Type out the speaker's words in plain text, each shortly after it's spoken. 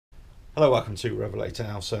Hello, welcome to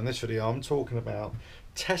RevelatorAlf. So in this video I'm talking about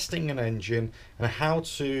testing an engine and how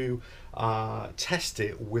to test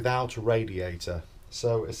it without a radiator.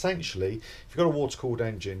 So essentially, if you've got a water-cooled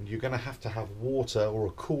engine, you're going to have water or a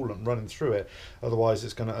coolant running through it, otherwise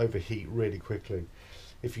it's going to overheat really quickly.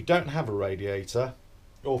 If you don't have a radiator,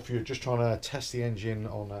 or if you're just trying to test the engine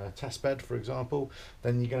on a test bed, for example,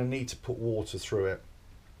 then you're going to need to put water through it.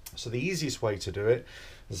 So the easiest way to do it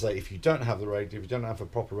is that if you don't have if you don't have a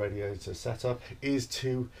proper radiator setup, is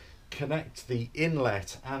to connect the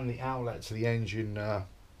inlet and the outlet to the engine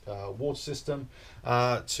water system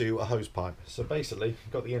to a hose pipe. So basically,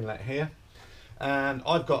 you've got the inlet here, and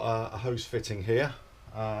I've got a hose fitting here,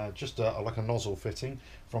 just like a nozzle fitting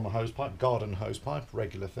from a hose pipe, garden hose pipe,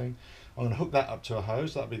 regular thing. I'm going to hook that up to a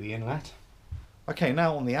hose. That'll be the inlet. Okay,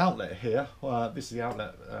 now on the outlet here, this is the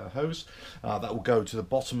outlet hose that will go to the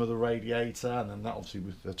bottom of the radiator, and then that obviously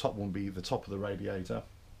with the top one be the top of the radiator.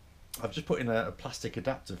 I've just put in a plastic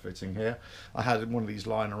adapter fitting here. I had one of these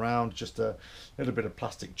lying around, just a little bit of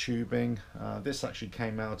plastic tubing. This actually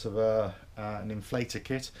came out of an inflator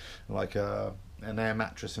kit, like an air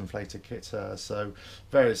mattress inflator kit, so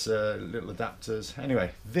various little adapters.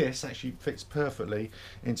 Anyway, this actually fits perfectly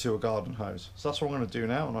into a garden hose. So that's what I'm going to do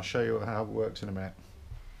now, and I'll show you how it works in a minute.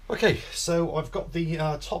 Okay, so I've got the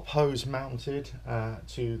top hose mounted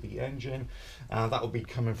to the engine. That will be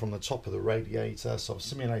coming from the top of the radiator, so I've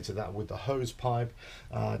simulated that with the hose pipe.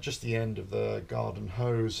 Just the end of the garden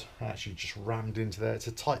hose actually just rammed into there. It's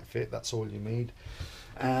a tight fit, that's all you need.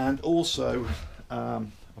 And also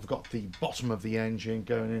I've got the bottom of the engine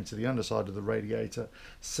going into the underside of the radiator,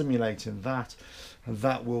 simulating that, and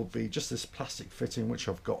that will be just this plastic fitting which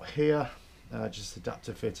I've got here. Just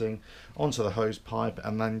adapter fitting onto the hose pipe,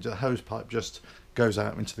 and then the hose pipe just goes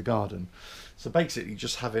out into the garden. So basically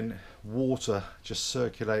just having water just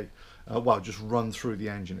circulate, well, just run through the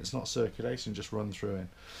engine. It's not circulation, just run through it,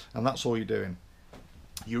 and that's all you're doing.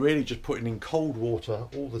 You're really just putting in cold water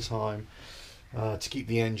all the time to keep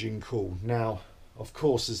the engine cool. Now of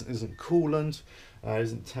course this isn't coolant,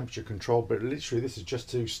 isn't temperature controlled, but literally this is just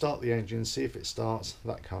to start the engine, see if it starts,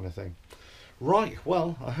 that kind of thing. Right,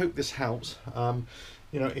 well, I hope this helps.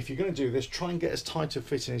 You know, if you're going to do this, try and get as tight a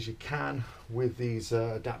fitting as you can with these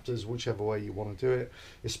adapters, whichever way you want to do it,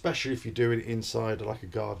 especially if you do it inside like a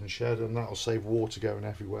garden shed, and that'll save water going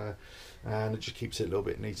everywhere, and it just keeps it a little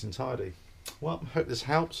bit neat and tidy. Well, I hope this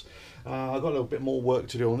helps. I've got a little bit more work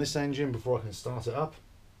to do on this engine before I can start it up.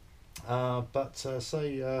 Check out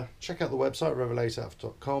the website,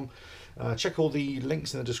 RevelatorAlf.com. Check all the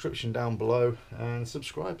links in the description down below, and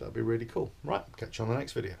subscribe. That'd be really cool. Right, catch you on the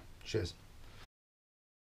next video. Cheers.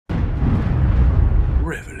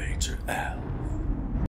 RevelatorAlf.